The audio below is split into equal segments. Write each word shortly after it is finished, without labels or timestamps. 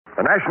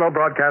The National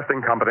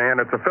Broadcasting Company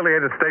and its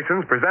affiliated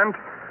stations present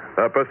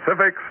The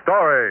Pacific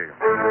Story.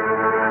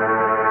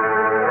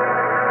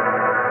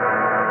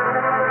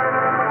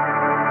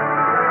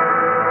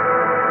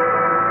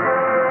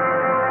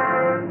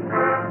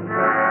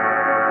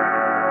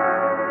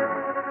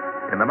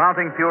 In the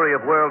mounting fury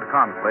of world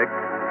conflict,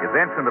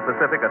 events in the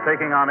Pacific are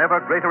taking on ever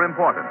greater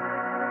importance.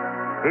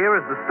 Here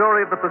is the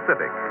story of the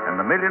Pacific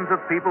and the millions of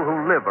people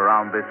who live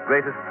around this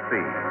greatest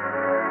sea.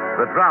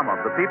 The drama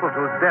of the peoples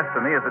whose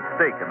destiny is at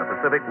stake in the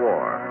Pacific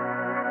War.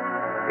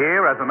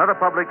 Here, as another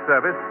public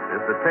service,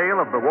 is the tale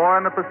of the war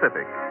in the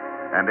Pacific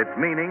and its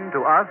meaning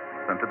to us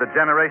and to the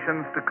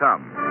generations to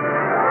come.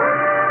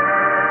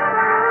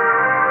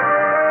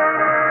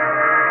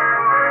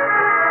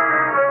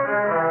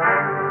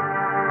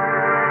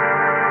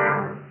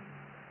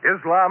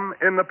 Islam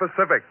in the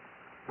Pacific.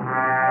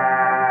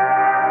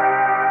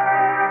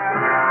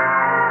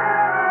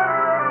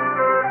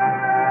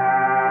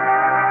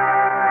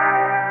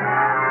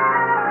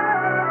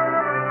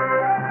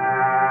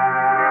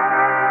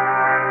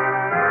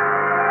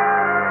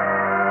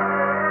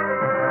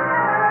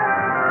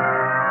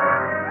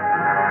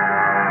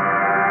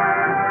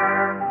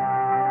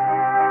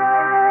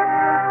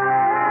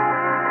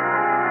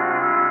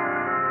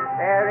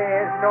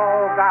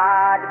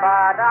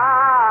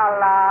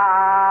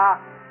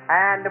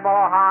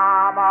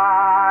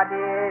 Muhammad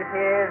is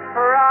his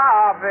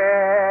prophet.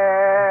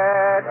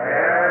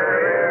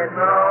 There is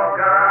no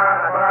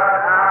God but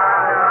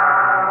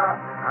Allah,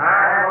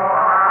 and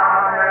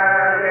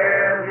Muhammad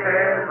is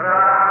his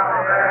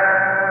prophet.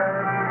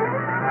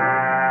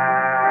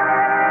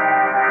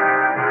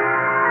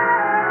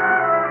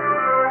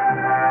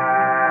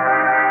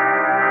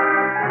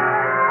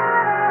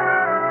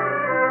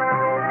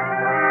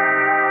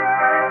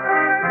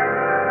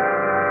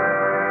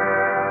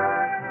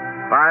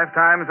 5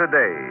 times a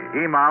day,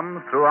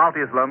 imams throughout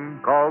Islam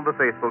call the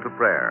faithful to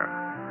prayer.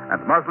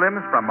 And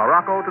Muslims from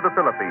Morocco to the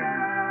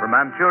Philippines, from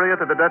Manchuria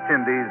to the Dutch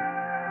Indies,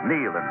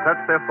 kneel and touch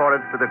their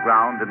foreheads to the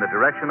ground in the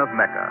direction of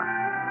Mecca.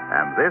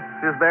 And this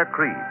is their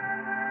creed.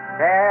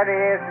 There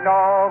is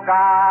no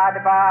God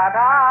but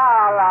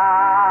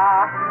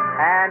Allah,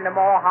 and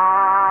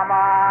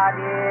Muhammad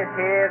is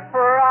his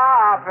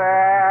prophet.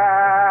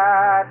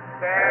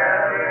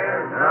 There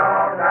is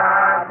no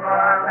God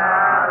but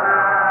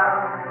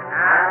Allah,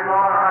 and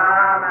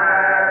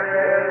Muhammad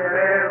is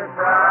his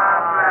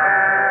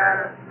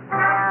prophet.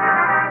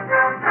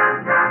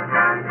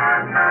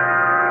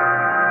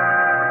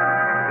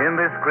 In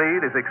this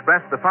creed is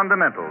expressed the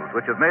fundamentals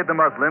which have made the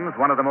Muslims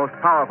one of the most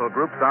powerful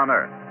groups on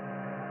earth.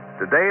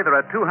 Today, there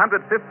are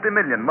 250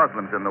 million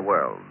Muslims in the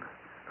world.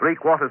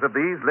 3/4 of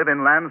these live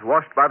in lands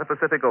washed by the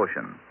Pacific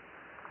Ocean.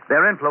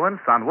 Their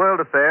influence on world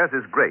affairs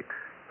is great.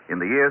 In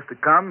the years to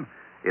come,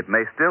 it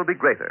may still be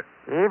greater.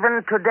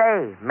 Even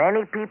today,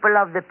 many people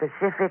of the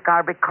Pacific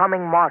are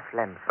becoming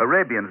Muslims.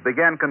 Arabians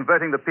began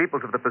converting the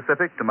peoples of the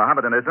Pacific to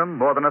Mohammedanism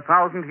more than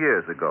 1,000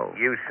 years ago.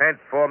 You sent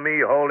for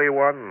me, Holy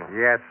One?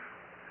 Yes.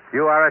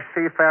 You are a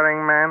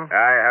seafaring man?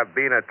 I have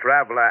been a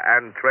traveler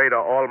and trader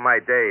all my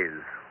days.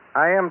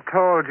 I am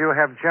told you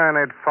have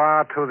journeyed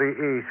far to the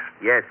east.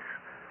 Yes,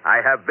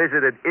 I have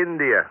visited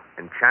India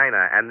and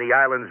China and the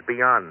islands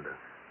beyond.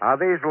 Are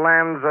these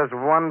lands as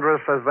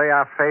wondrous as they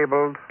are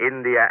fabled?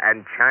 India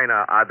and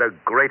China are the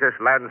greatest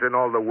lands in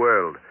all the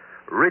world,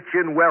 rich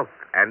in wealth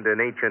and in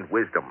ancient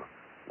wisdom.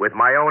 With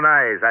my own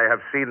eyes, I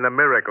have seen the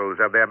miracles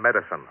of their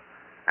medicine,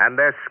 and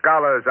their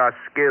scholars are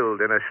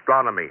skilled in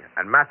astronomy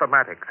and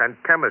mathematics and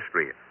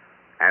chemistry,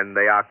 and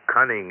they are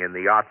cunning in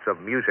the arts of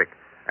music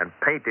and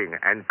painting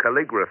and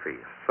calligraphy.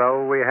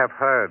 So we have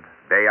heard.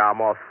 They are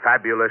more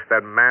fabulous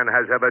than man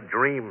has ever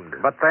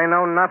dreamed. But they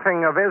know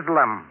nothing of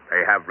Islam.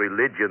 They have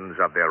religions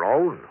of their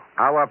own.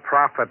 Our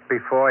prophet,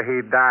 before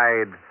he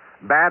died,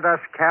 bade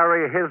us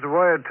carry his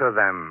word to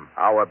them.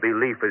 Our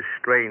belief is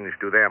strange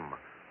to them,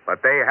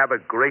 but they have a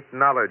great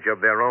knowledge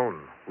of their own.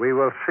 We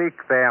will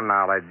seek their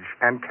knowledge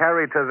and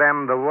carry to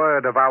them the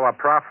word of our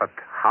prophet.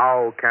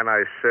 How can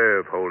I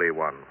serve, Holy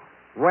One?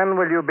 When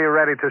will you be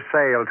ready to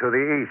sail to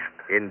the east?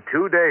 In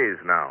 2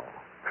 days now.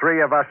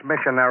 3 of us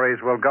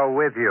missionaries will go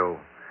with you.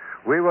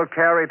 We will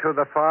carry to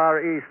the far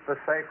east the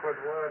sacred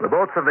word. The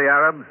boats of the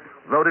Arabs,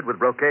 loaded with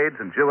brocades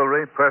and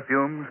jewelry,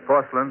 perfumes,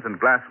 porcelains, and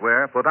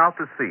glassware, put out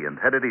to sea and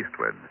headed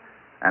eastward.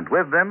 And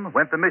with them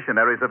went the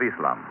missionaries of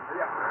Islam.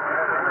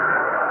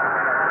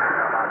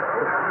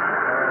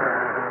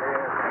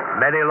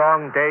 Many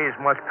long days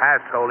must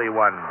pass, Holy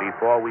One,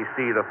 before we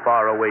see the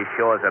faraway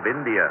shores of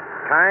India.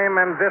 Time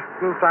and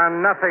distance are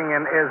nothing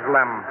in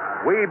Islam.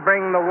 We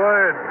bring the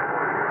word.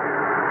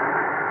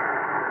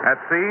 At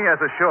sea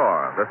as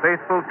ashore, the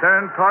faithful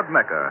turned toward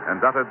Mecca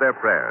and uttered their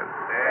prayers.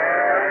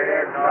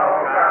 There is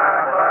no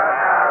God but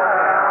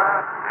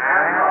Allah,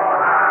 and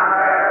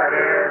Muhammad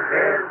is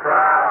his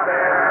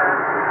prophet.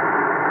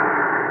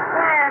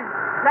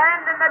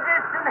 Land in the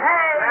distant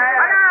haze.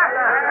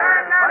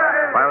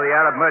 While the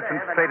Arab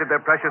merchants traded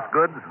their precious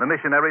goods, the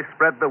missionaries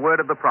spread the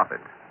word of the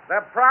prophet.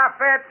 The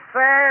prophet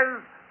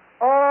says,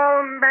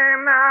 all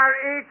men are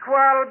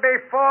equal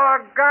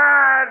before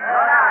God.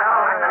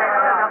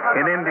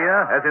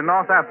 China, as in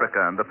North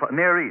Africa and the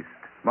Near East,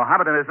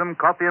 Mohammedanism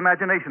caught the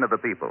imagination of the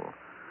people.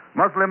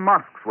 Muslim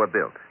mosques were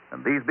built,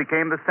 and these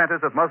became the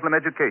centers of Muslim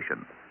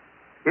education.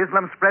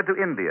 Islam spread to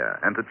India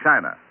and to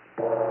China.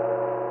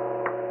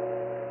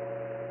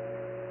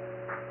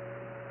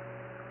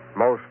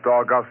 Most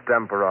august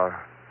Emperor,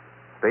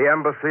 the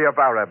embassy of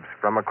Arabs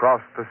from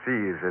across the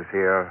seas is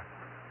here,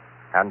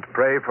 and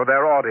pray for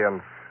their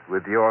audience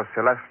with your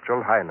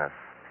celestial highness.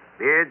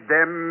 Bid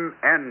them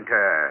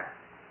enter.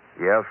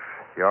 Yes,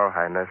 your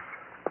highness.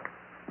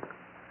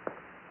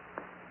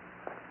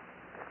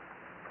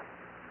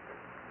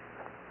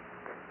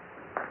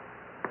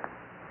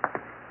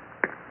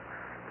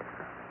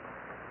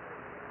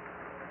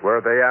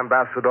 Worthy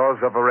ambassadors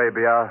of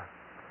Arabia,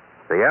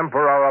 the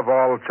Emperor of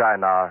all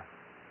China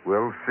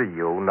will see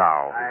you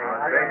now.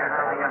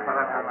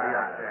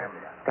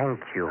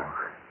 Thank you.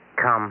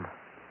 Come.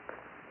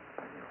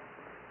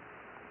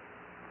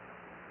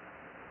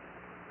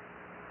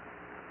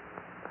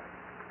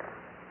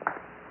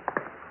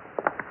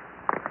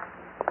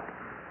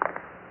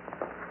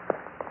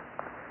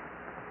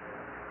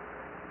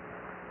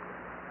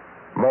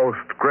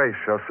 Most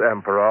gracious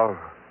Emperor,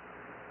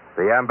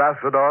 the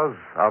ambassadors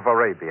of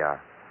Arabia.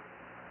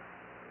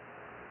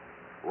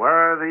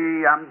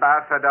 Worthy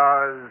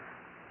ambassadors,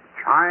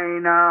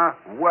 China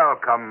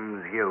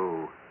welcomes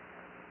you.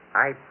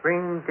 I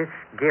bring this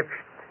gift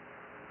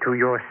to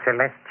your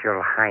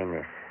celestial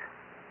highness.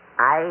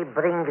 I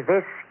bring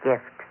this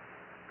gift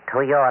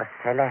to your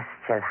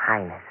celestial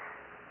highness.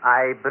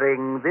 I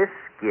bring this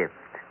gift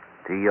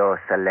to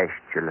your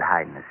celestial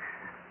highness.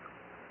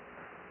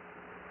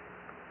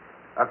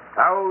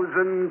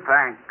 1,000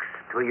 thanks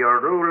to your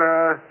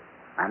ruler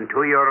and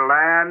to your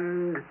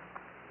land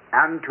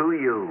and to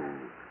you.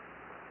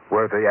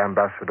 Worthy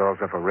ambassadors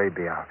of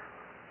Arabia,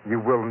 you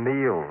will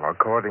kneel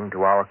according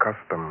to our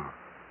custom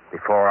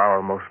before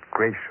our most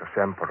gracious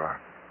Emperor.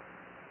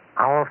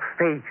 Our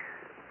faith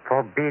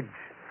forbids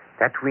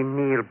that we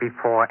kneel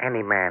before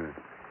any man,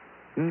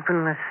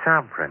 even a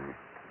sovereign.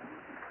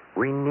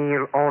 We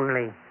kneel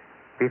only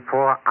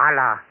before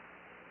Allah,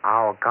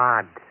 our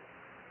God.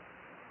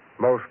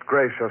 Most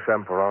gracious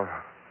Emperor,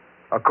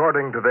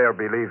 according to their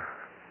belief,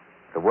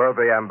 the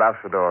worthy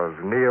ambassadors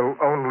kneel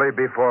only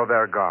before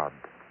their God.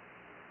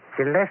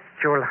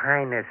 Celestial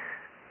Highness,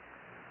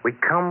 we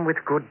come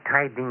with good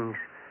tidings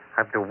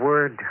of the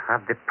word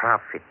of the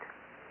prophet.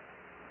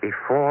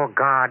 Before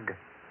God,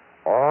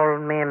 all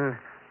men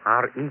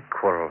are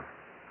equal.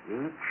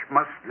 Each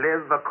must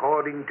live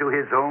according to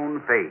his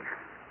own faith.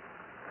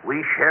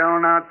 We shall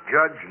not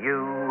judge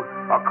you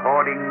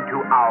according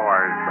to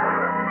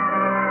ours.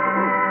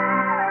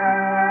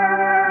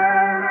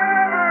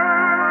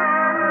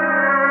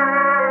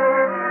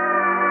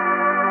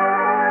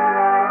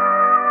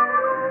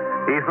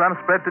 Islam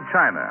spread to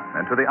China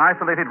and to the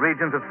isolated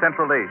regions of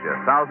Central Asia,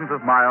 thousands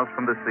of miles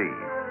from the sea.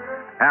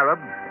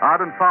 Arabs,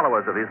 ardent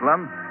followers of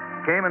Islam,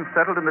 came and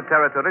settled in the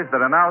territories that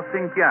are now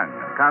Xinjiang,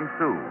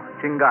 Gansu,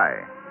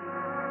 Qinghai.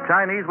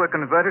 Chinese were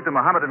converted to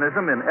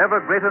Mohammedanism in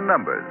ever greater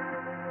numbers.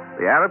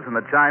 The Arabs and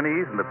the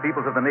Chinese and the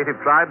peoples of the native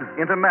tribes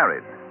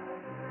intermarried.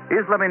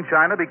 Islam in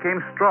China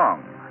became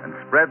strong and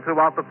spread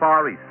throughout the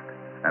Far East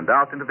and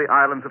out into the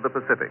islands of the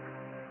Pacific.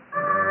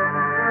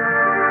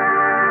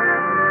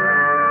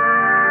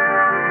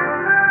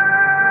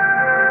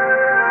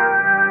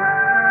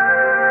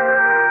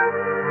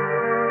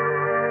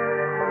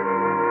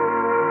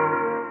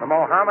 The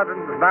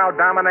Mohammedans now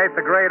dominate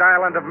the great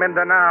island of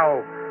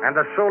Mindanao and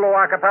the Sulu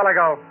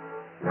archipelago.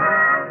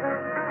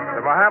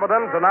 The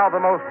Mohammedans are now the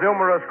most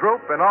numerous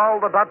group in all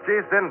the Dutch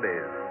East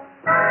Indies.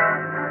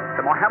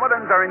 The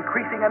Mohammedans are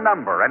increasing in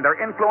number, and their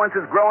influence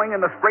is growing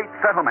in the Strait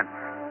settlements.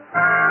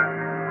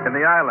 In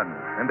the islands,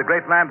 in the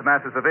great land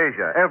masses of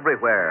Asia,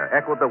 everywhere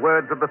echoed the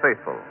words of the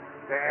faithful.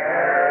 There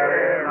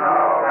is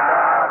no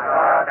God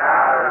but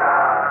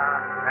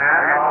Allah,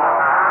 and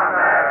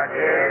Muhammad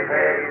is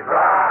his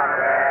prophet.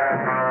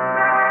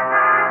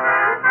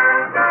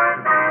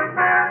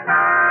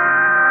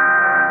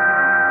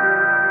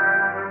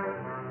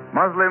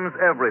 Muslims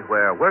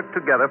everywhere worked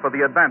together for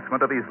the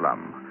advancement of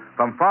Islam.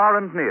 From far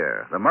and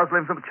near, the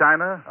Muslims of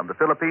China, of the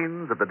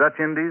Philippines, of the Dutch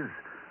Indies,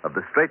 of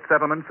the Strait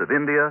settlements of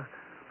India,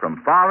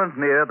 from far and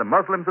near, the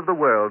Muslims of the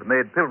world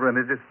made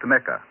pilgrimages to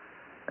Mecca.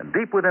 And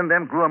deep within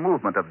them grew a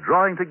movement of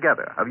drawing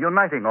together, of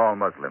uniting all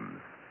Muslims.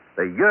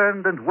 They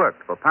yearned and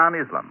worked for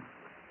Pan-Islam.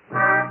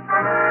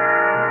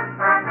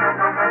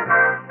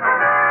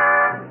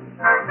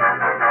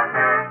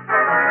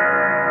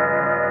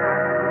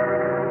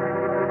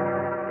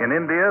 In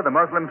India, the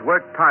Muslims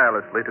worked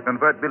tirelessly to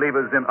convert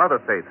believers in other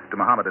faiths to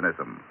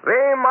Mohammedanism. We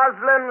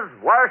Muslims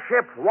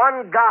worship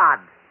one God.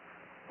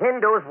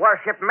 Hindus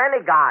worship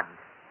many gods.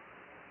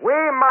 We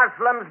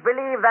Muslims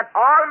believe that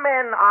all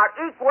men are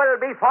equal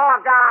before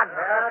God.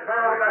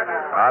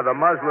 Are the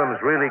Muslims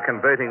really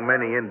converting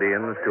many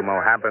Indians to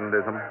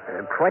Mohammedanism?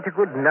 Quite a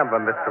good number,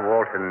 Mr.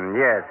 Walton,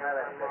 yes.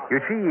 You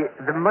see,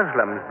 the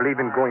Muslims believe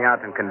in going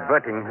out and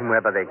converting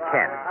whomever they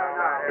can.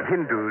 The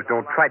Hindus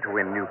don't try to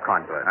win new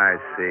converts. I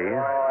see.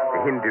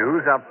 The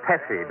Hindus are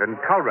passive and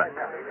tolerant.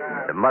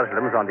 The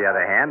Muslims, on the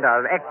other hand,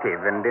 are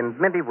active and in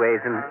many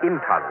ways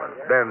intolerant.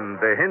 Then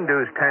the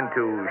Hindus tend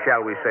to,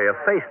 shall we say,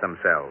 efface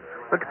themselves.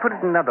 But to put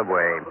it another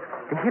way,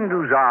 the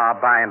Hindus are,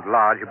 by and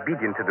large,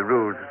 obedient to the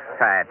rules of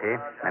society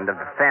and of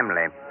the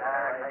family.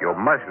 Your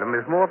Muslim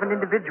is more of an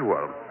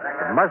individual.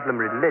 The Muslim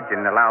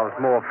religion allows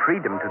more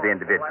freedom to the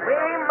individual.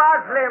 We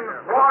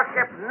Muslims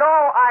worship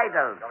no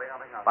idols,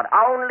 but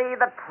only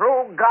the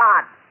true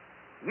God.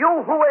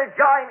 You who will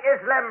join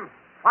Islam,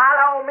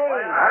 follow me.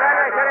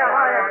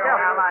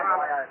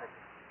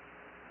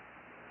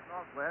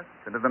 Northwest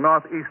and in the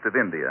northeast of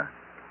India,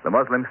 the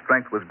Muslim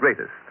strength was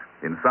greatest.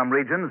 In some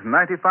regions,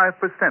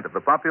 95% of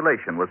the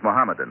population was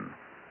Mohammedan.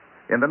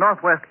 In the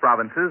northwest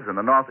provinces and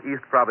the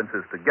northeast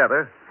provinces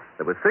together,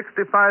 there were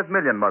 65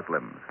 million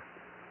Muslims.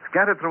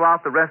 Scattered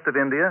throughout the rest of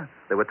India,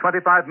 there were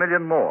 25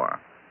 million more,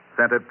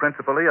 centered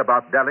principally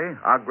about Delhi,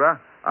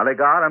 Agra,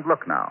 Aligarh, and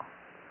Lucknow.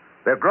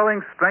 Their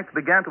growing strength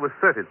began to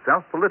assert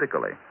itself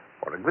politically.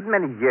 For a good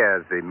many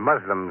years, the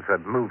Muslims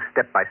have moved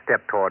step by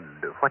step toward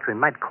what we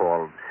might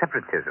call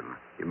separatism.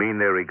 You mean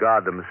they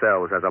regard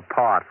themselves as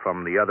apart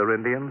from the other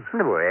Indians?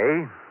 In a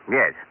way,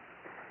 yes.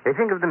 They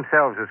think of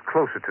themselves as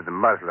closer to the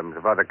Muslims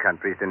of other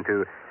countries than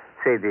to,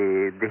 say,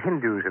 the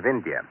Hindus of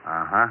India.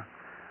 Uh-huh.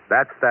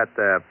 That's that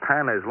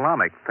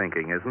pan-Islamic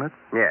thinking, isn't it?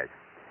 Yes.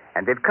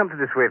 And they've come to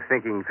this way of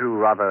thinking through a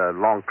rather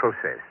long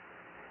process.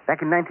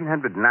 Back in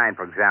 1909,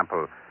 for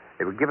example,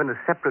 they were given a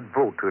separate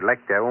vote to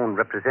elect their own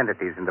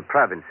representatives in the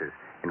provinces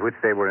in which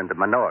they were in the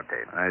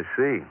minority. I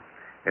see.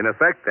 In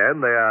effect,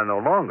 then, they are no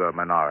longer a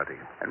minority.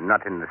 And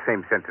not in the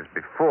same sense as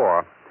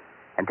before.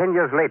 And 10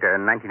 years later,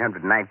 in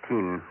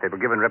 1919, they were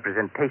given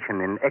representation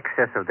in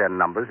excess of their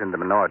numbers in the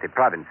minority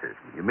provinces.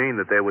 You mean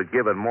that they were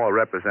given more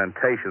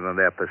representation than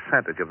their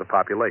percentage of the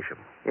population?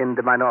 In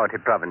the minority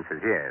provinces,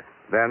 yes.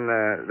 Then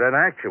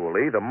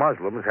actually, the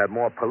Muslims had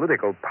more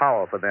political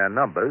power for their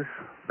numbers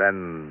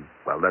than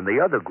the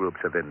other groups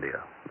of India.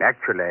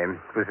 Actually,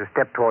 it was a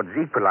step towards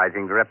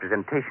equalizing the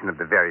representation of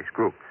the various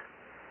groups.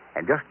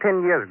 And just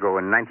 10 years ago,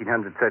 in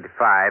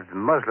 1935, the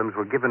Muslims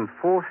were given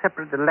 4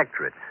 separate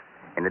electorates,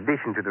 in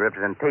addition to the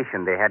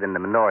representation they had in the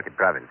minority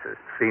provinces.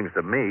 Seems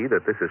to me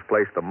that this has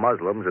placed the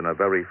Muslims in a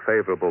very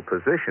favorable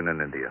position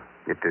in India.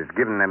 It has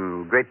given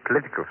them great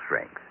political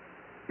strength.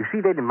 You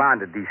see, they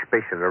demanded these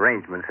spatial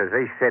arrangements, as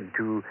they said,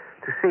 to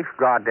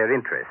safeguard their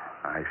interests.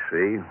 I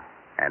see.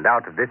 And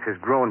out of this has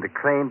grown the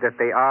claim that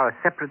they are a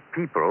separate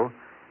people,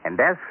 and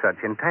as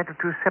such entitled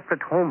to a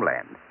separate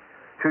homeland.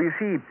 So you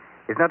see,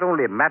 it's not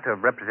only a matter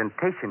of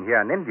representation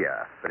here in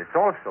India, but it's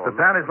also... The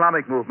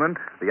pan-Islamic movement,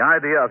 the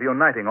idea of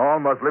uniting all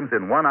Muslims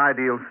in one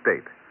ideal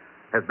state,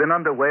 has been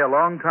underway a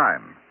long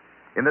time.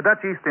 In the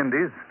Dutch East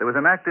Indies, there was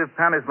an active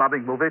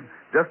pan-Islamic movement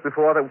just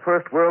before the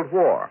First World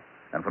War.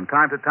 And from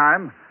time to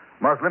time,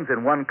 Muslims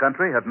in one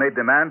country have made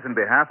demands in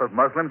behalf of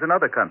Muslims in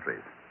other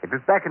countries. It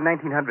was back in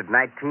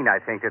 1919, I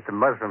think, that the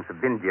Muslims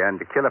of India and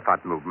the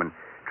Khilafat movement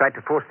tried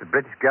to force the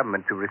British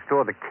government to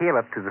restore the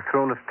Caliph to the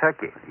throne of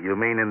Turkey. You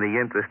mean in the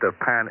interest of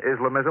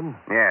pan-Islamism?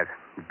 Yes.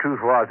 The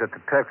truth was that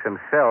the Turks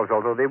themselves,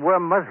 although they were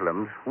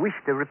Muslims,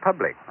 wished a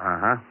republic.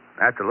 Uh-huh.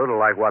 That's a little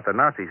like what the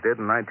Nazis did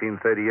in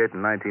 1938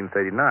 and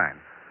 1939.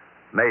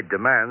 Made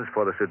demands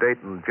for the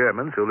Sudeten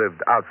Germans who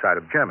lived outside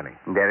of Germany.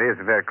 There is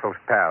a very close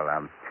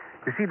parallel.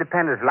 You see, the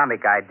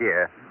pan-Islamic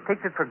idea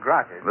takes it for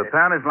granted. The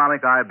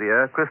pan-Islamic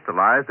idea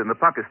crystallized in the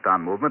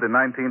Pakistan movement in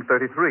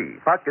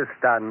 1933.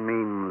 Pakistan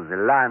means the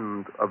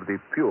land of the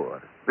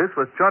pure. This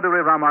was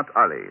Chaudhry Ramat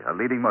Ali, a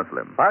leading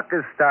Muslim.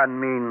 Pakistan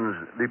means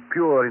the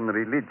pure in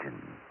religion.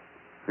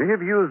 We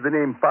have used the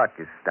name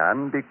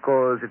Pakistan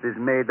because it is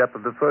made up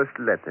of the first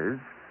letters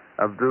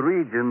of the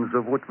regions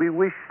of what we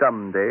wish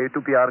someday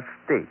to be our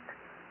state.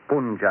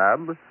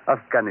 Punjab,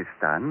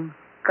 Afghanistan,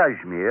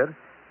 Kashmir,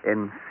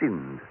 and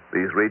Sindh.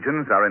 These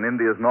regions are in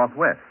India's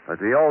northwest.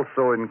 But we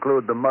also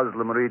include the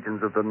Muslim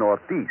regions of the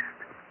northeast,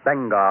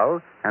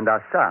 Bengal and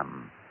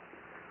Assam.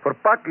 For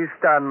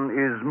Pakistan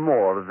is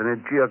more than a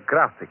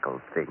geographical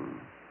thing.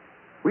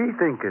 We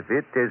think of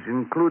it as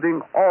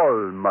including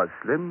all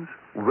Muslims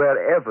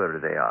wherever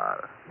they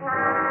are.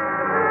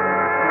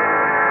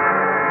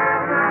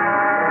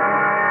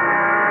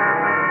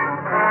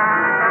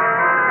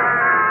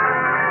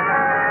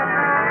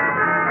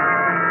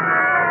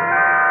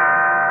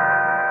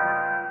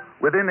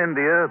 Within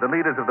India, the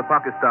leaders of the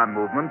Pakistan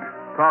movement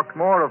talked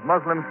more of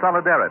Muslim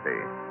solidarity,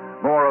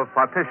 more of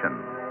partition.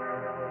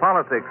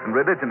 Politics and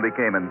religion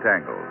became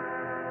entangled.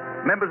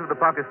 Members of the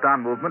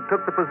Pakistan movement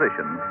took the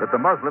position that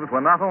the Muslims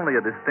were not only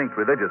a distinct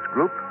religious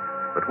group,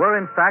 but were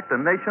in fact a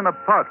nation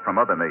apart from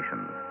other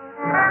nations.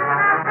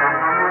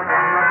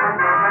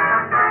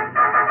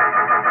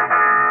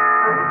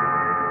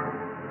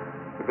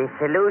 The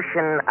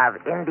solution of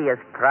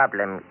India's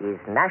problem is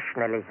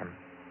nationalism,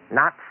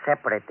 not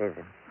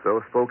separatism.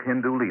 So spoke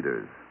Hindu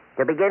leaders.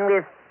 To begin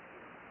with,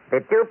 the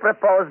 2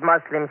 proposed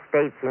Muslim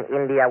states in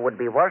India would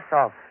be worse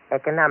off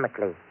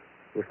economically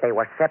if they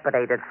were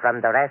separated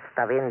from the rest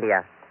of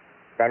India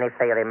than if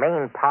they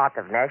remain part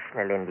of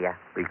national India.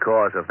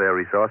 Because of their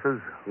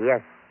resources?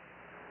 Yes.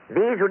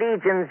 These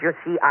regions, you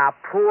see, are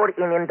poor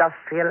in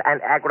industrial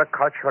and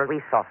agricultural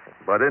resources.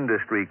 But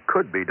industry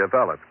could be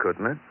developed,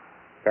 couldn't it?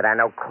 There are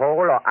no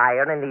coal or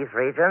iron in these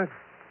regions.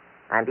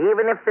 And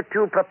even if the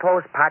two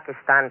proposed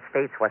Pakistan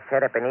states were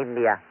set up in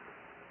India,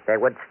 there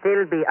would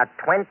still be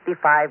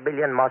 25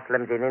 million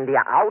Muslims in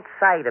India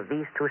outside of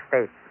these two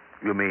states.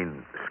 You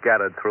mean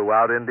scattered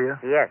throughout India?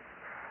 Yes.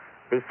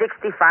 The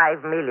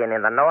 65 million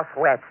in the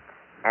northwest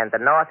and the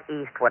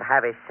northeast would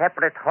have a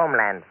separate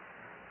homeland,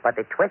 but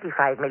the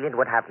 25 million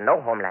would have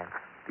no homeland.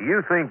 Do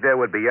you think there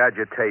would be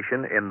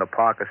agitation in the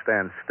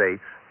Pakistan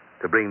states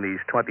to bring these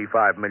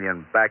 25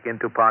 million back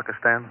into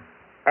Pakistan?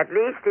 At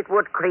least it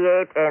would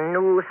create a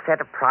new set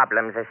of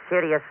problems, as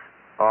serious,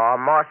 or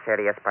more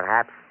serious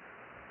perhaps,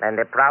 than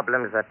the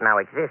problems that now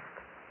exist.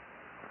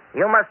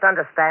 You must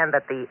understand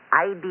that the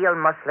ideal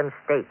Muslim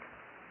state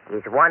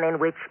is one in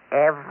which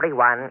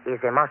everyone is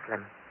a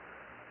Muslim.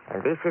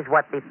 And this is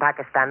what the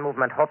Pakistan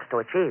movement hopes to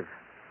achieve.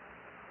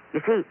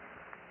 You see,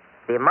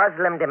 the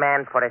Muslim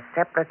demand for a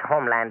separate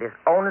homeland is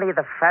only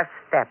the first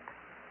step.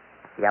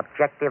 The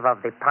objective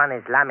of the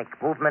Pan-Islamic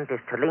movement is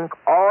to link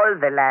all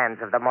the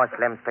lands of the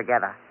Muslims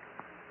together.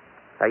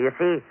 So you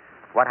see,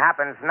 what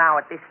happens now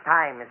at this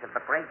time is of the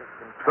greatest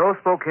importance. So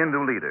spoke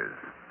Hindu leaders.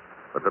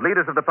 But the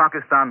leaders of the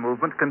Pakistan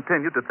movement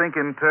continued to think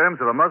in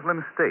terms of a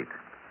Muslim state.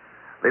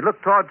 They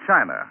looked toward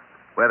China,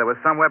 where there was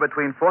somewhere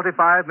between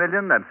 45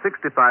 million and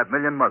 65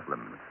 million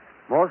Muslims.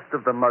 Most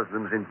of the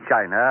Muslims in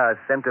China are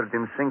centered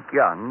in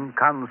Xinjiang,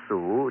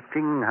 Gansu,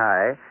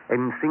 Qinghai,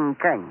 and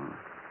Xinjiang.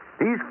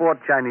 These 4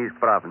 Chinese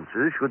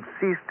provinces should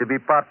cease to be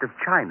part of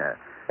China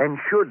and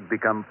should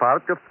become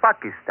part of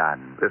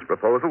Pakistan. This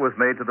proposal was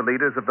made to the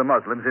leaders of the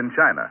Muslims in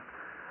China,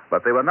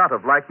 but they were not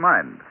of like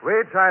mind. We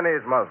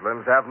Chinese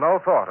Muslims have no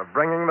thought of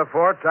bringing the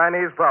 4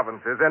 Chinese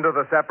provinces into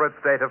the separate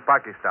state of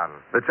Pakistan.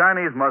 The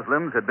Chinese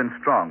Muslims had been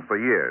strong for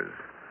years,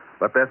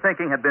 but their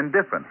thinking had been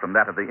different from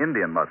that of the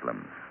Indian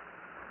Muslims.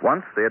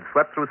 Once they had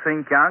swept through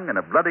Xinjiang in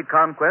a bloody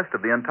conquest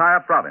of the entire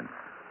province,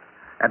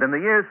 and in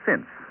the years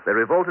since, they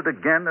revolted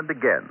again and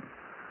again.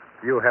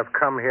 You have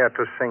come here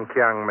to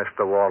Xinjiang,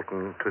 Mr.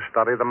 Walton, to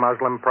study the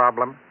Muslim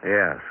problem?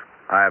 Yes.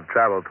 I have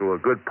traveled through a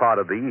good part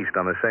of the East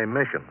on the same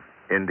mission.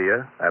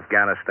 India,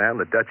 Afghanistan,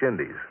 the Dutch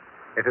Indies.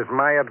 It is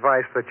my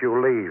advice that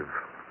you leave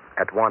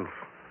at once.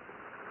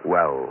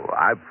 Well,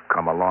 I've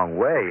come a long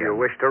way. If you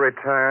wish to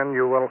return,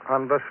 you will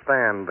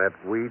understand that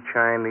we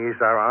Chinese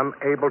are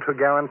unable to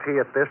guarantee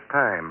at this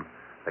time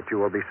that you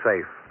will be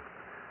safe.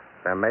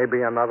 There may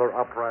be another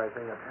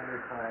uprising at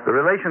any time. The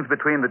relations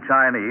between the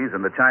Chinese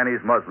and the Chinese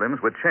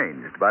Muslims were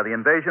changed by the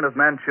invasion of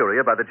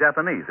Manchuria by the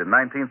Japanese in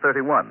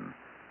 1931.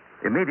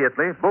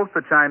 Immediately, both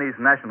the Chinese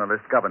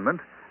nationalist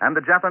government and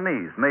the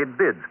Japanese made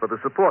bids for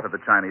the support of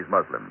the Chinese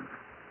Muslims.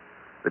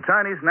 The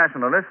Chinese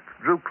nationalists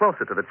drew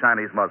closer to the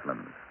Chinese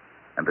Muslims,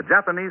 and the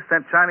Japanese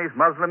sent Chinese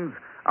Muslims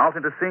out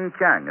into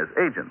Xinjiang as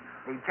agents.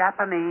 The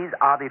Japanese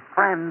are the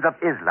friends of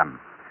Islam.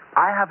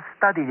 I have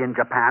studied in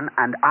Japan,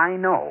 and I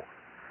know.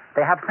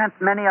 They have sent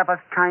many of us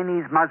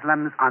Chinese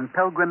Muslims on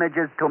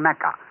pilgrimages to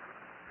Mecca.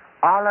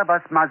 All of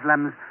us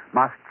Muslims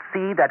must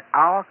see that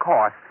our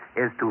course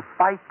is to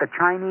fight the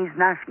Chinese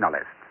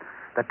nationalists.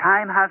 The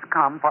time has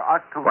come for us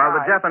to... While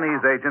the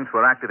Japanese agents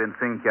were active in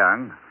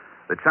Xinjiang,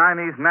 the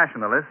Chinese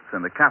nationalists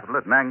in the capital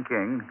at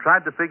Nanking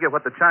tried to figure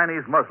what the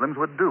Chinese Muslims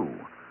would do.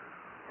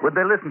 Would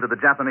they listen to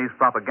the Japanese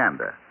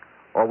propaganda?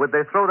 Or would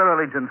they throw their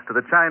allegiance to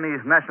the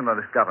Chinese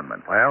nationalist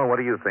government? Well, what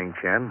do you think,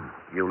 Chen?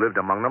 You lived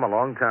among them a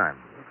long time.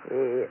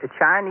 The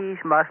Chinese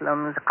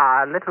Muslims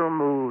are little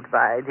moved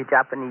by the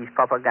Japanese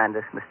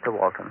propagandists, Mr.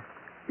 Walton.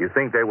 You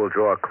think they will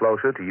draw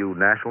closer to you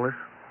nationalists?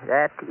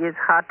 That is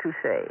hard to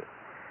say.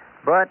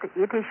 But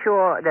it is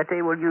sure that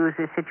they will use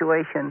this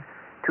situation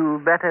to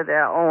better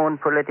their own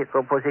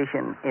political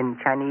position in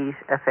Chinese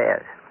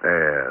affairs.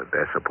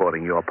 They're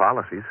supporting your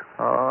policies.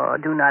 Oh,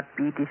 do not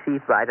be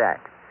deceived by that.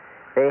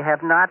 They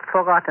have not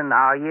forgotten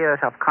our years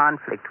of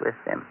conflict with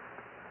them.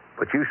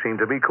 But you seem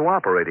to be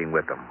cooperating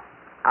with them.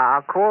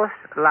 Our course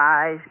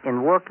lies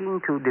in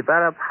working to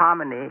develop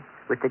harmony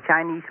with the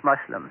Chinese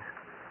Muslims,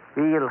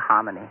 real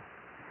harmony.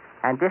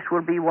 And this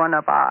will be one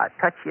of our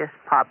touchiest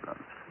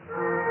problems.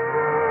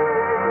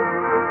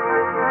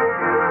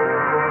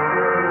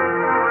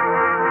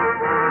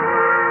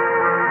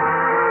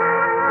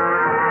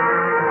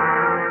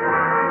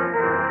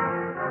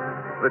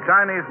 The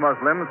Chinese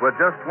Muslims were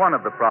just one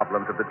of the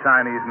problems of the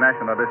Chinese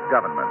nationalist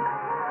government.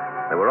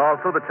 There were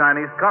also the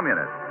Chinese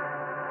communists.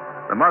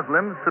 The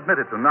Muslims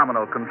submitted to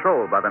nominal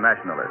control by the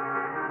nationalists,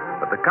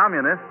 but the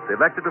communists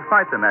elected to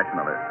fight the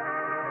nationalists.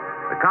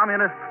 The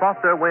communists fought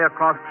their way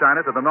across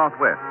China to the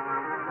northwest.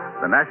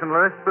 The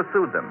nationalists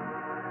pursued them.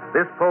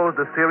 This posed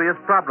a serious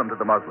problem to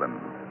the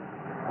Muslims.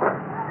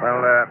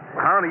 Well,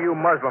 how do you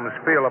Muslims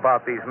feel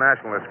about these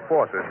nationalist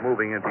forces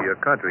moving into your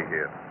country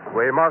here?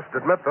 We must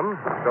admit them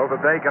so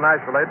that they can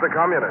isolate the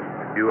communists.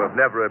 You have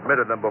never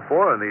admitted them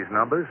before in these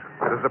numbers.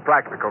 It is a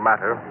practical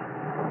matter.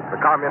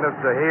 The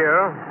communists are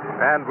here,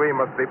 and we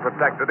must be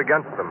protected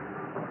against them.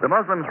 The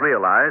Muslims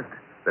realized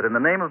that in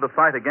the name of the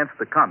fight against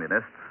the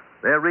communists,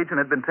 their region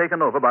had been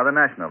taken over by the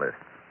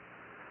nationalists.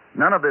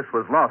 None of this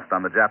was lost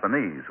on the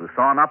Japanese, who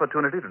saw an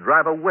opportunity to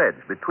drive a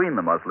wedge between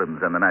the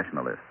Muslims and the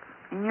nationalists.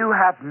 You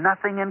have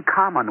nothing in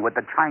common with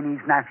the Chinese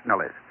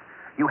nationalists.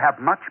 You have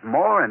much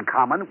more in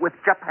common with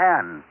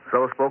Japan.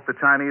 So spoke the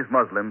Chinese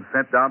Muslims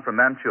sent down from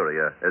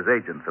Manchuria as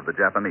agents of the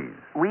Japanese.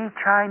 We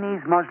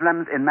Chinese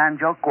Muslims in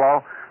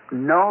Manchukuo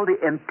know the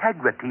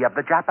integrity of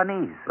the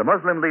Japanese. The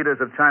Muslim leaders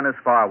of China's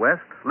far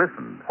west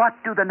listened. What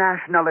do the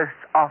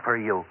nationalists offer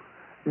you?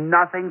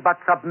 Nothing but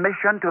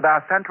submission to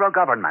their central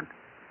government.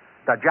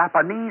 The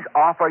Japanese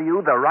offer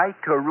you the right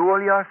to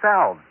rule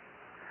yourselves.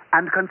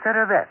 And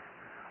consider this.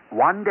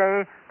 One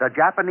day, the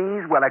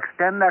Japanese will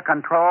extend their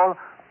control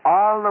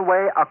all the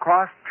way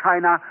across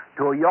China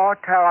to your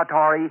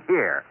territory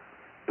here.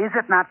 Is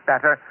it not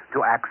better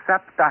to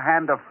accept the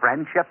hand of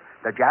friendship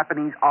the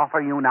Japanese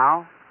offer you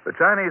now? The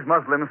Chinese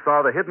Muslims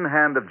saw the hidden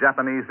hand of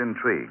Japanese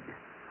intrigue.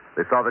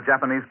 They saw the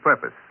Japanese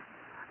purpose,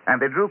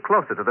 and they drew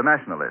closer to the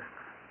nationalists.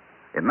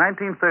 In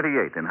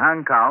 1938, in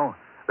Hankow,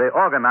 they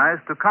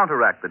organized to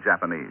counteract the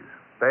Japanese.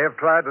 They have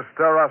tried to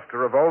stir us to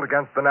revolt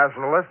against the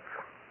nationalists,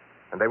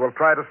 and they will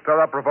try to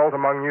stir up revolt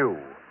among you.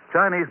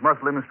 Chinese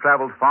Muslims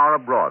traveled far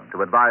abroad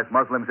to advise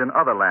Muslims in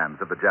other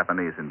lands of the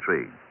Japanese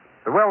intrigue.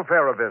 The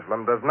welfare of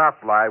Islam does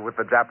not lie with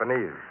the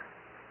Japanese.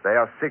 They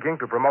are seeking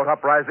to promote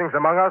uprisings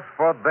among us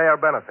for their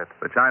benefit.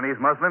 The Chinese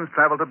Muslims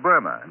traveled to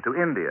Burma and to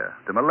India,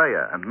 to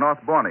Malaya and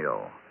North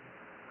Borneo.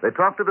 They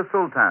talked to the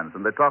sultans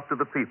and they talked to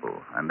the people,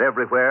 and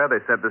everywhere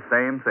they said the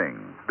same thing.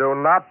 Do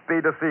not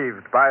be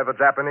deceived by the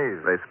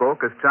Japanese. They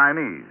spoke as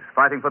Chinese,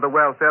 fighting for the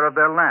welfare of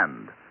their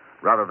land,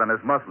 rather than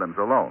as Muslims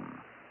alone.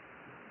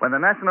 When the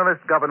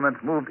nationalist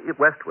government moved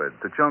westward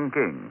to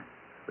Chongqing,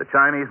 the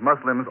Chinese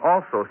Muslims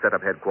also set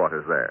up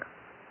headquarters there.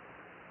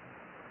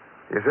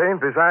 You see,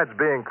 besides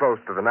being close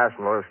to the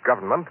nationalist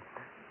government,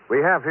 we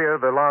have here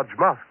the large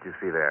mosque you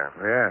see there.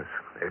 Yes,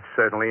 it's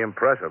certainly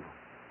impressive.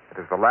 It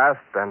is the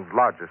last and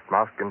largest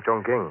mosque in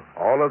Chongqing.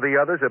 All of the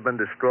others have been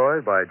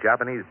destroyed by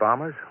Japanese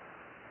bombers?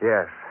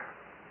 Yes.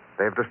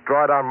 They've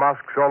destroyed our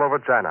mosques all over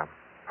China.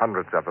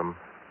 Hundreds of them.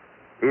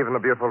 Even the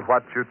beautiful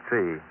Wat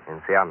Chutzi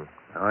in Xi'an.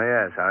 Oh,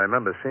 yes, I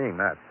remember seeing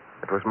that.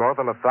 It was more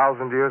than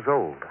 1,000 years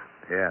old.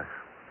 Yes.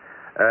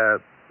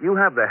 You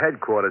have the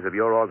headquarters of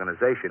your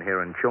organization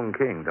here in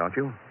Chongqing, don't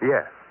you?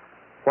 Yes.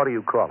 What do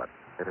you call it?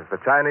 It is the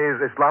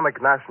Chinese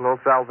Islamic National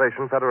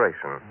Salvation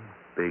Federation.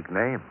 Big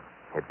name.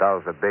 It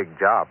does a big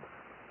job.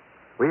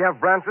 We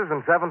have branches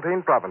in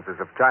 17 provinces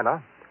of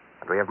China,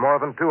 and we have more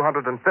than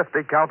 250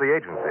 county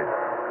agencies.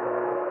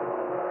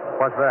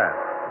 What's that?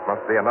 It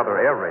must be another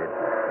air raid.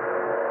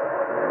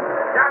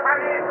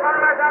 Japanese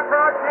bombers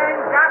approaching!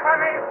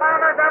 Japanese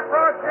bombers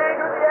approaching!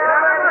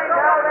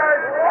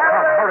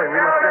 Hurry, we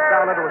must get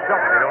down into a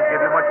shelter. They don't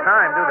give you much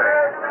time, do they?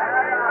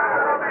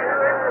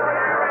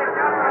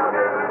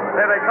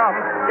 There they come.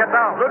 Get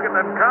down. Look at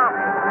them come.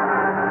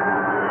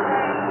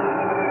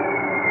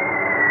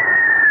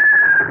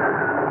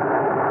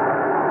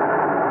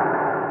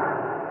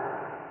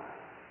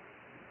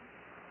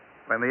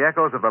 When the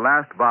echoes of the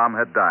last bomb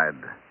had died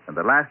and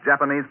the last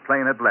Japanese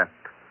plane had left,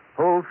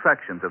 whole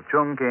sections of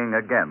Chongqing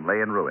again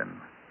lay in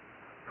ruin.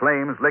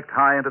 Flames licked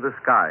high into the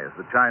sky as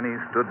the Chinese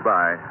stood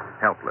by,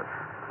 helpless.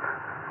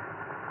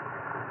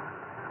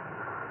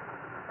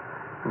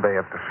 They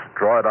have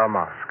destroyed our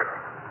mosque.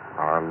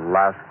 Our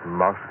last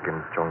mosque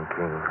in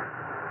Chongqing.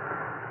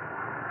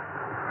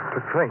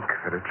 To think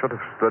that it should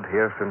have stood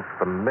here since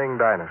the Ming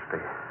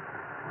Dynasty.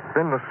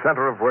 Been the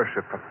center of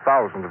worship for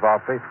thousands of our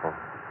faithful.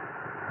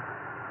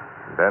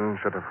 Then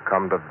should have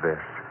come to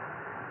this.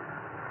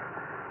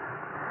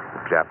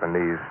 The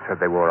Japanese said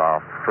they were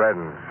our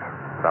friends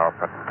and our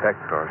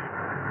protectors.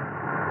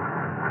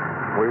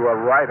 We were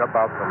right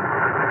about them.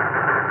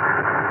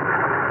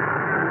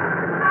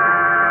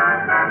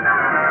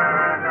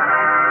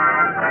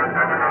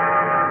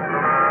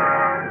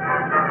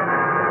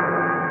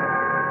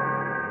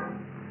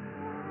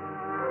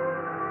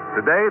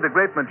 Today, the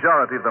great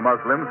majority of the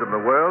Muslims in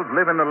the world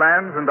live in the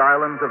lands and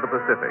islands of the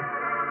Pacific.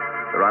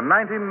 There are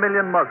 90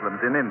 million Muslims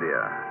in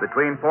India,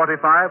 between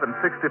 45 and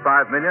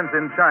 65 million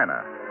in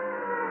China,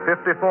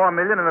 54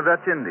 million in the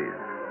Dutch Indies,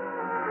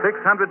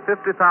 650,000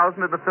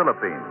 in the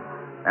Philippines,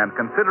 and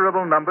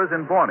considerable numbers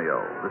in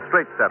Borneo, the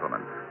Strait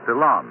Settlements,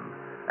 Ceylon,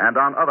 and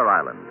on other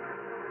islands.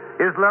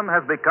 Islam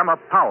has become a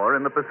power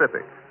in the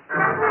Pacific.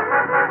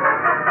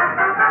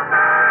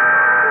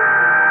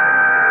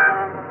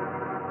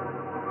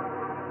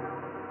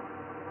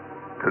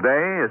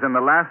 Today, as in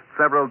the last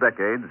several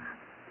decades,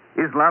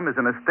 Islam is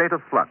in a state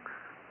of flux.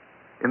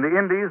 In the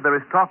Indies, there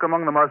is talk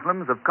among the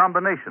Muslims of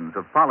combinations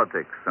of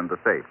politics and the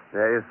faith.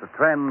 There is a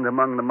trend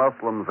among the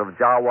Muslims of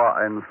Java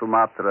and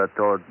Sumatra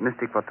toward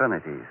mystic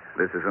fraternities.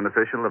 This is an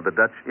official of the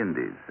Dutch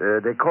Indies.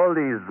 They call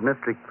these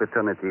mystic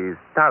fraternities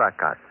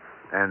tarakas.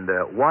 And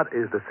what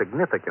is the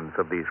significance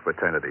of these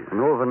fraternities?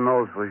 No one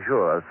knows for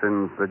sure,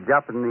 since the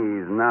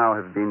Japanese now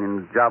have been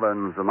in Java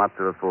and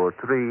Sumatra for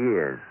 3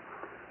 years.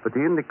 But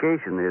the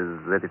indication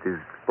is that it is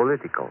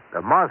political.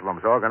 The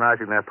Muslims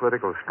organizing their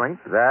political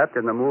strength? That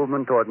and the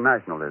movement toward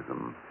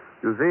nationalism.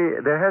 You see,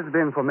 there has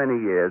been for many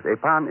years a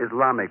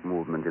pan-Islamic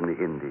movement in the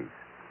Indies.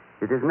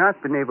 It has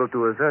not been able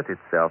to assert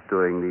itself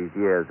during these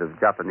years of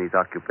Japanese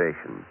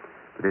occupation,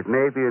 but it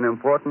may be an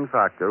important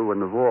factor when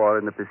the war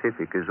in the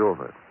Pacific is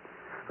over.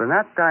 When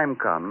that time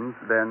comes,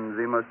 then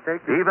we must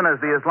take... Even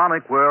as the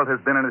Islamic world has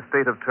been in a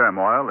state of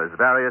turmoil, as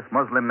various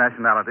Muslim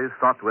nationalities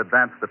sought to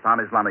advance the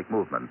pan-Islamic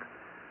movement,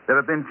 there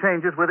have been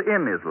changes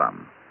within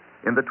Islam.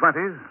 In the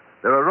 20s,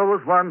 there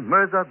arose one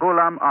Mirza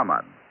Ghulam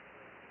Ahmad.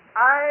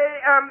 I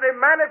am the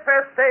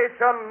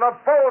manifestation of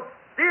both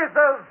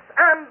Jesus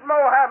and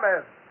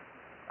Mohammed.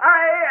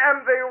 I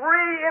am the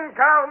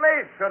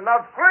reincarnation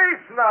of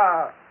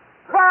Krishna.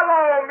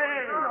 Follow me.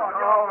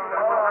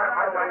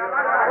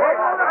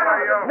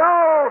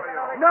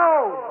 No,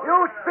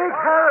 you speak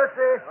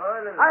heresy.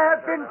 I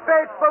have been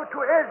faithful to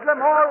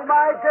Islam all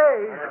my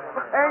days,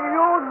 and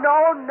you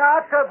know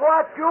not of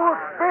what you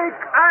speak.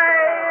 I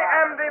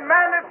am the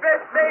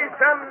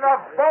manifestation of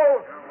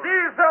both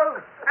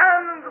Jesus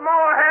and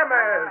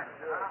Mohammed.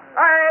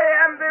 I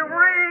am the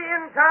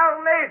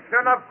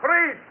reincarnation of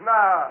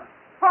Krishna.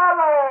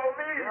 Follow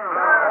me.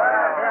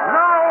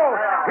 No,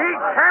 he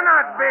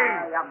cannot be.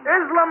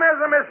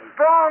 Islamism is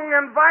strong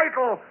and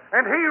vital,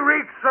 and he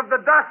reeks of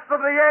the dust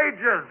of the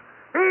ages.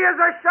 He is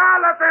a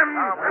charlatan.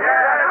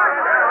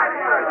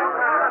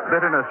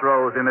 Bitterness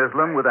rose in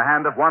Islam with the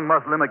hand of one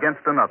Muslim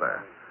against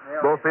another.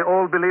 Both the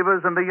old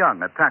believers and the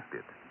young attacked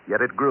it,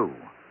 yet it grew.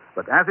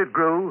 But as it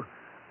grew,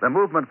 the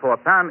movement for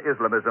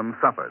pan-Islamism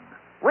suffered.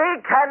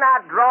 We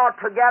cannot draw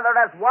together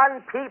as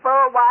one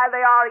people while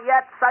there are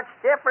yet such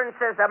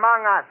differences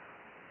among us.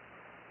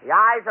 The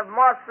eyes of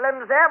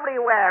Muslims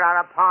everywhere are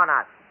upon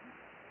us.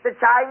 The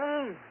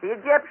Chinese, the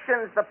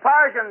Egyptians, the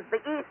Persians,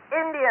 the East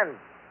Indians.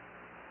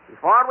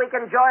 Before we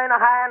can join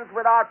hands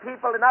with our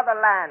people in other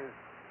lands,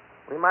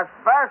 we must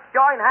first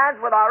join hands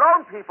with our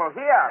own people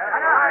here.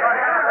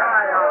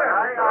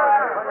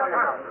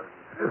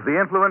 As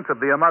the influence of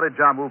the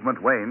Ahmadiyya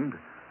movement waned,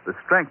 the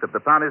strength of the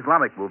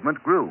pan-Islamic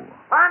movement grew.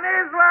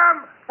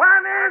 Pan-Islam!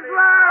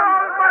 Pan-Islam!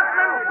 All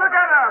Muslims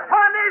together!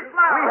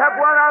 Pan-Islam! We have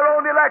won our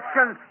own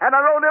elections and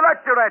our own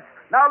electorates.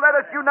 Now let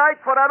us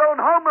unite for our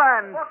own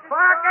homeland.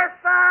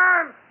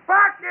 Pakistan!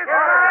 Pakistan!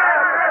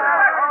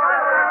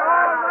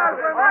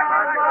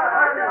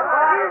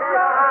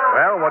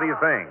 Well, what do you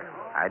think?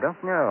 I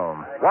don't know.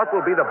 What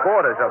will be the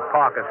borders of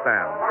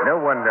Pakistan? No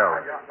one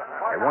knows.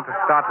 They want to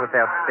start with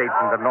their states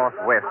in the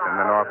northwest and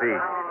the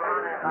northeast,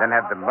 and then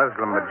have the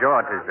Muslim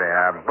majorities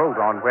there vote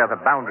on where the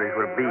boundaries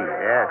will be.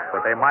 Yes,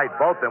 but they might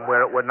vote them where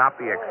it would not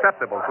be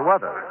acceptable to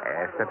others.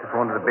 Yes, that is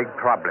one of the big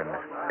problems.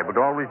 There would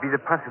always be the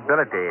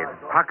possibility that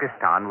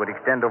Pakistan would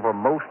extend over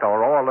most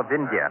or all of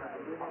India,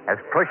 as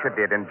Prussia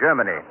did in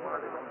Germany.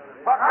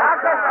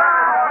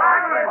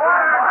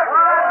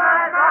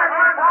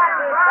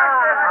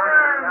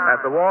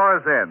 At the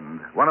war's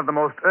end, one of the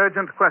most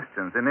urgent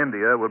questions in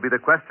India will be the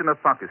question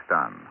of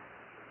Pakistan.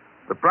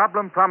 The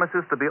problem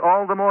promises to be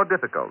all the more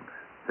difficult,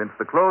 since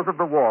the close of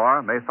the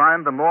war may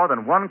find the more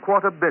than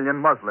 250 million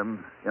Muslims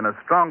in a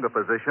stronger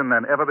position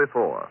than ever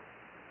before.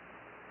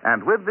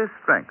 And with this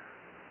strength,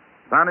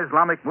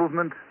 pan-Islamic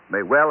movement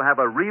may well have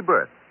a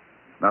rebirth,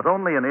 not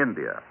only in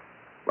India,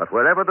 but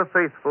wherever the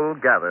faithful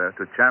gather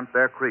to chant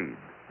their creed.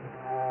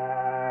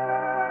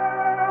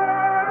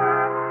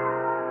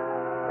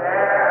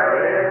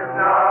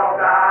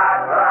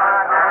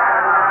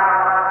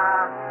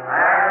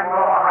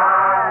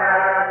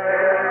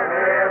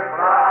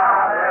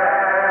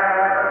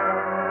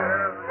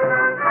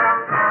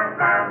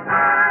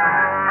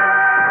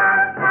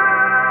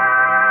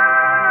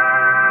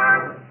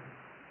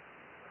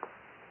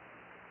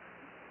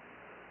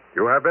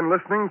 You have been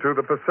listening to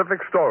The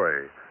Pacific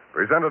Story,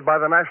 presented by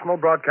the National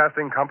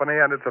Broadcasting Company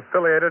and its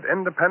affiliated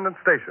independent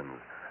stations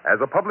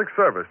as a public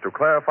service to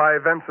clarify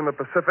events in the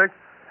Pacific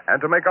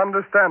and to make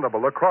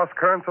understandable the cross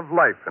currents of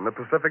life in the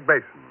Pacific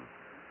Basin.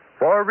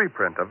 For a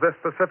reprint of this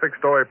Pacific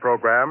Story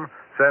program,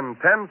 send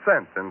 10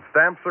 cents in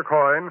stamps or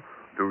coin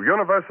to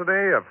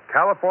University of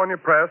California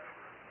Press,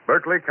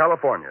 Berkeley,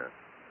 California.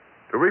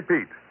 To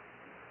repeat,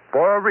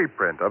 for a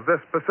reprint of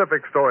this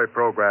Pacific Story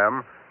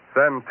program,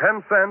 send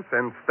 10 cents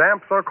in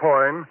stamps or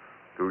coin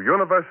to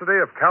University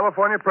of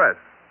California Press,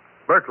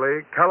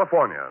 Berkeley,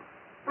 California.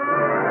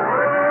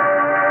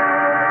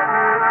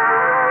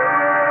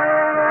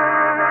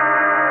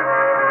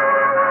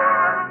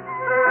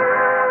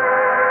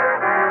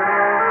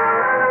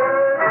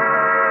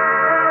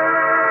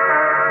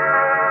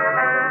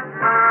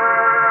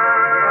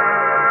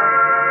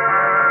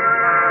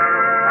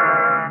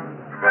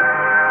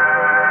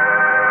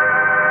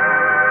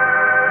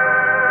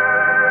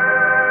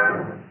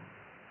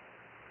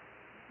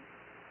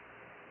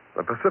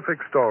 The Pacific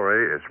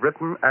Story is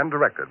written and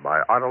directed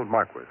by Arnold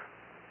Marquis.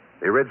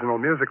 The original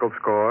musical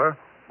score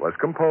was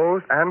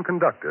composed and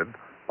conducted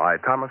by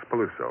Thomas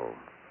Peluso.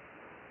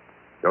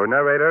 Your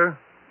narrator,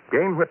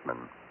 Gane Whitman.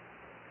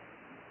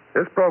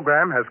 This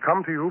program has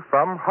come to you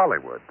from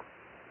Hollywood.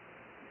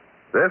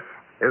 This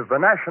is the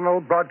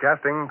National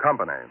Broadcasting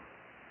Company.